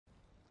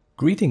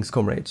Greetings,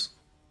 comrades.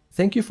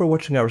 Thank you for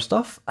watching our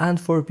stuff and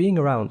for being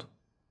around.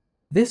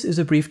 This is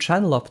a brief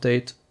channel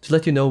update to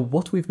let you know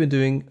what we've been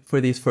doing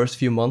for these first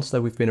few months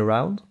that we've been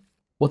around,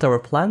 what our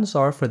plans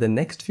are for the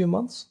next few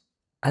months,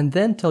 and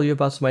then tell you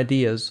about some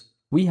ideas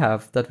we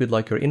have that we'd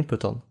like your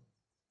input on.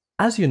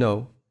 As you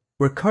know,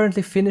 we're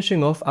currently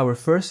finishing off our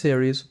first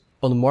series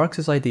on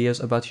Marx's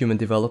ideas about human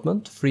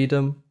development,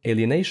 freedom,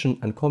 alienation,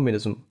 and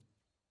communism.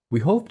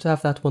 We hope to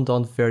have that one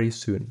done very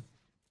soon.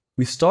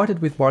 We started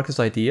with Marx's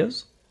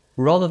ideas,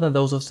 rather than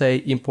those of,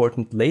 say,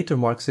 important later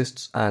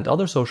Marxists and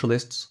other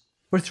socialists,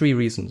 for three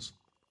reasons.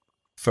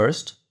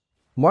 First,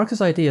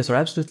 Marx's ideas are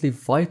absolutely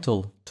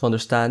vital to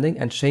understanding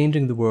and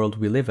changing the world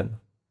we live in.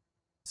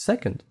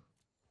 Second,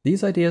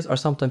 these ideas are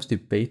sometimes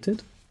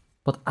debated,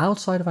 but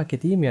outside of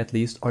academia at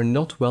least are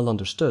not well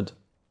understood.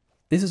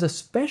 This is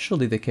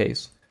especially the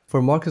case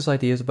for Marx's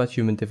ideas about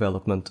human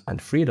development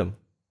and freedom.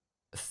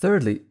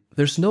 Thirdly,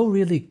 there's no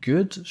really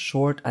good,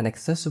 short and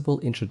accessible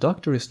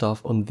introductory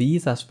stuff on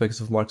these aspects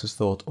of Marx's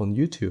thought on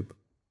YouTube,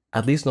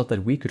 at least not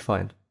that we could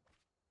find.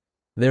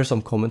 There's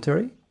some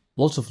commentary,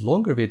 lots of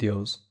longer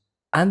videos,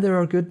 and there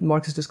are good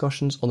Marxist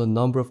discussions on a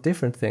number of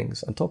different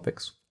things and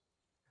topics.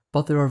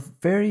 But there are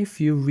very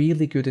few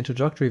really good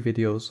introductory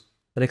videos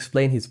that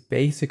explain his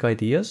basic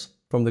ideas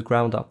from the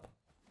ground up.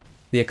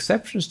 The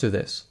exceptions to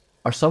this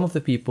are some of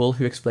the people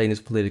who explain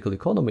his political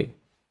economy,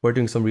 who are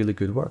doing some really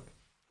good work.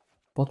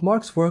 But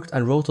Marx worked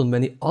and wrote on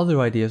many other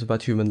ideas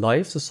about human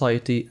life,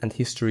 society, and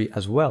history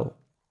as well.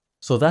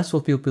 So that's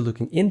what we'll be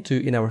looking into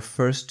in our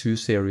first two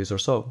series or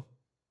so.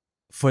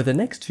 For the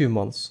next few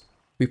months,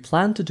 we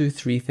plan to do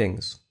three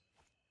things.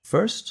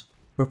 First,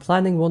 we're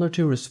planning one or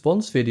two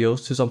response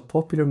videos to some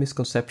popular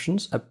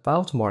misconceptions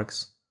about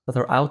Marx that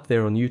are out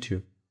there on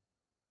YouTube.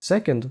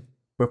 Second,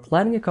 we're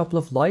planning a couple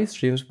of live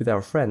streams with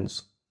our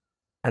friends.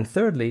 And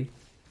thirdly,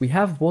 we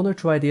have one or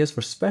two ideas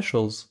for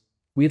specials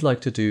we'd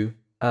like to do,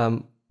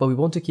 but we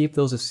want to keep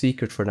those a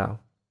secret for now.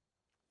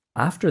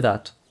 After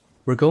that,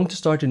 we're going to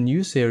start a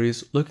new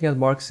series looking at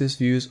Marx's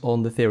views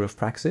on the theory of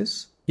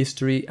praxis,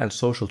 history, and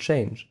social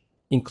change,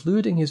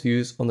 including his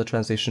views on the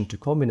transition to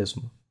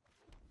communism.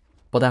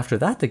 But after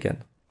that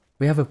again,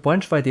 we have a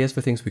bunch of ideas for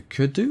things we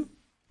could do,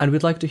 and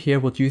we'd like to hear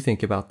what you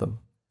think about them.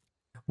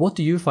 What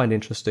do you find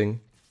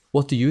interesting?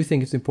 What do you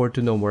think is important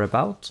to know more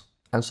about?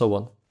 And so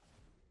on.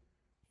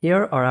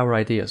 Here are our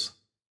ideas.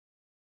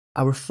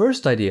 Our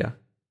first idea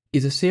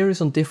is a series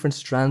on different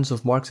strands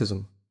of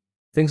Marxism.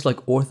 Things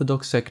like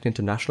orthodox second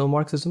international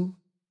Marxism,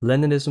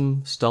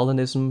 Leninism,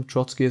 Stalinism,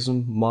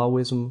 Trotskyism,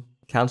 Maoism,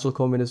 cancel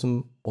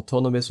communism,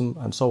 autonomism,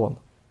 and so on.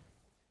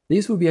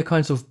 These will be a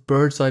kind of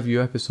bird's eye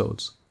view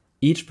episodes,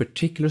 each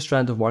particular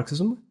strand of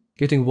Marxism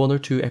getting one or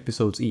two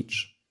episodes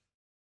each.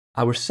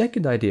 Our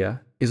second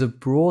idea is a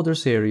broader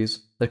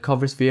series that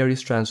covers various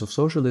strands of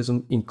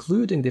socialism,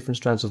 including different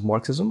strands of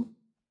Marxism,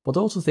 but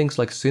also things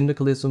like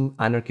syndicalism,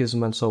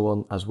 anarchism, and so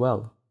on as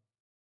well.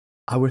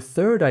 Our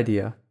third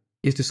idea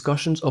is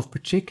discussions of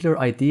particular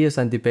ideas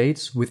and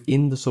debates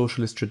within the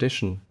socialist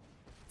tradition.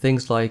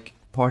 Things like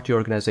party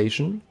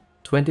organization,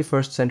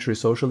 21st century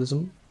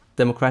socialism,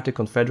 democratic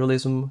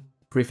confederalism,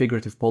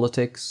 prefigurative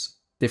politics,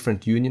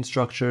 different union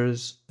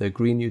structures, the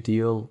Green New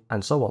Deal,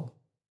 and so on.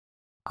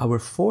 Our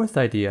fourth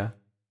idea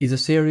is a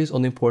series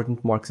on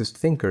important Marxist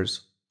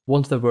thinkers,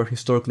 ones that were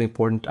historically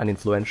important and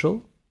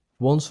influential,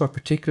 ones who are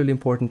particularly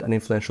important and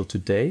influential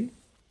today,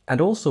 and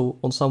also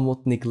on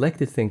somewhat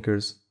neglected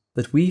thinkers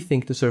that we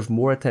think deserve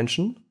more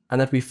attention and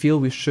that we feel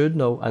we should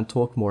know and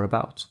talk more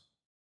about.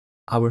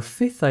 Our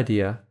fifth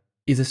idea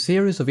is a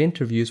series of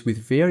interviews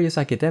with various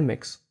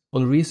academics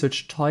on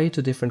research tied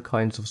to different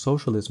kinds of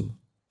socialism.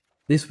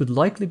 This would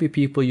likely be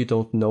people you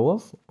don't know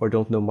of or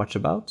don't know much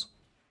about,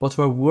 but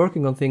who are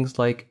working on things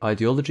like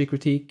ideology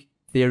critique,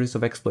 theories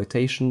of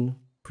exploitation,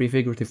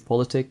 prefigurative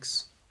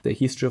politics, the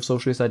history of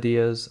socialist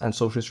ideas and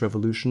socialist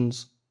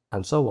revolutions,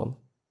 and so on.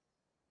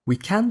 We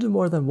can do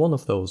more than one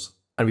of those,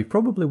 and we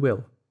probably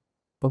will.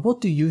 But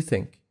what do you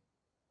think?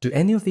 Do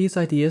any of these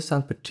ideas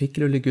sound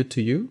particularly good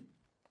to you?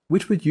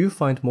 Which would you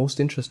find most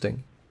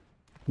interesting?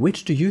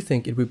 Which do you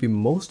think it would be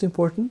most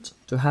important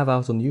to have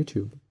out on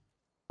YouTube?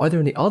 Are there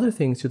any other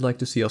things you'd like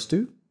to see us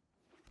do?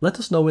 Let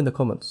us know in the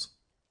comments.